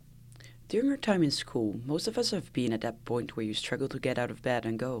During our time in school, most of us have been at that point where you struggle to get out of bed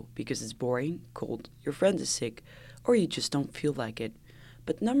and go because it's boring, cold, your friend is sick, or you just don't feel like it.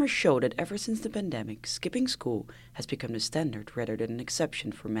 But numbers show that ever since the pandemic, skipping school has become the standard rather than an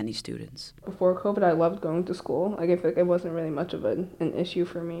exception for many students. Before COVID, I loved going to school. I feel like it wasn't really much of an issue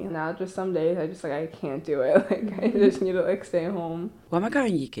for me. Now, just some days, I can't do it. I just need to stay home. Wamaka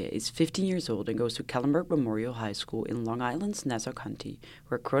Anyike is 15 years old and goes to Kellenberg Memorial High School in Long Island's Nassau County,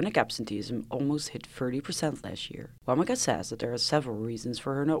 where chronic absenteeism almost hit 30% last year. Wamaka says that there are several reasons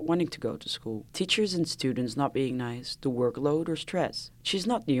for her not wanting to go to school. Teachers and students not being nice, the workload, or stress. She's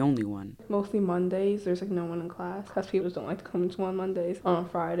not the only one. Mostly Mondays, there's no one in class because people don't like to come to school on Mondays. On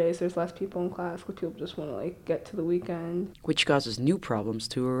Fridays, there's less people in class because people just want to get to the weekend. Which causes new problems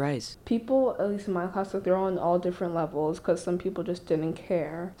to arise. People, at least in my class, they're on all different levels because some people just didn't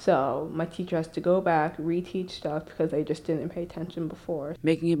care. So my teacher has to go back, reteach stuff because they just didn't pay attention before.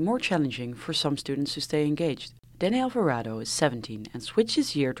 Making it more challenging for some students to stay engaged. Danny Alvarado is 17 and switched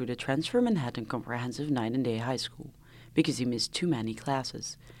this year to the Transfer Manhattan Comprehensive Night and Day High School because he missed too many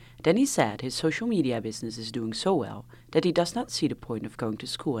classes. Danny said his social media business is doing so well that he does not see the point of going to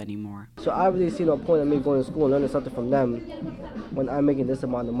school anymore. So I really see no point in me going to school and learning something from them when I'm making this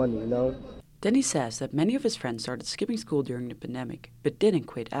amount of money, Danny says that many of his friends started skipping school during the pandemic, but didn't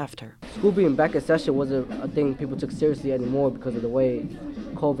quit after. School being back in session wasn't a thing people took seriously anymore because of the way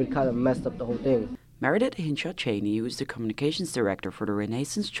COVID kind of messed up the whole thing. Meredith Hinshaw Cheney, who is the communications director for the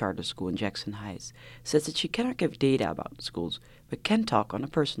Renaissance Charter School in Jackson Heights, says that she cannot give data about the schools, but can talk on a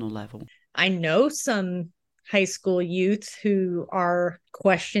personal level. I know some high school youth who are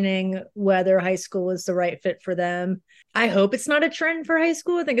questioning whether high school is the right fit for them. I hope it's not a trend for high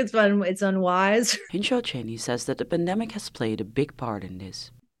school. I think it's unwise. Hinshaw Cheney says that the pandemic has played a big part in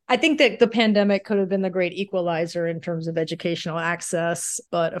this. I think that the pandemic could have been the great equalizer in terms of educational access,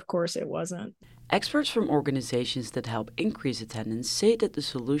 but of course it wasn't. Experts from organizations that help increase attendance say that the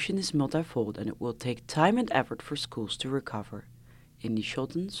solution is multifold and it will take time and effort for schools to recover.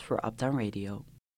 Scholtens for Uptown Radio.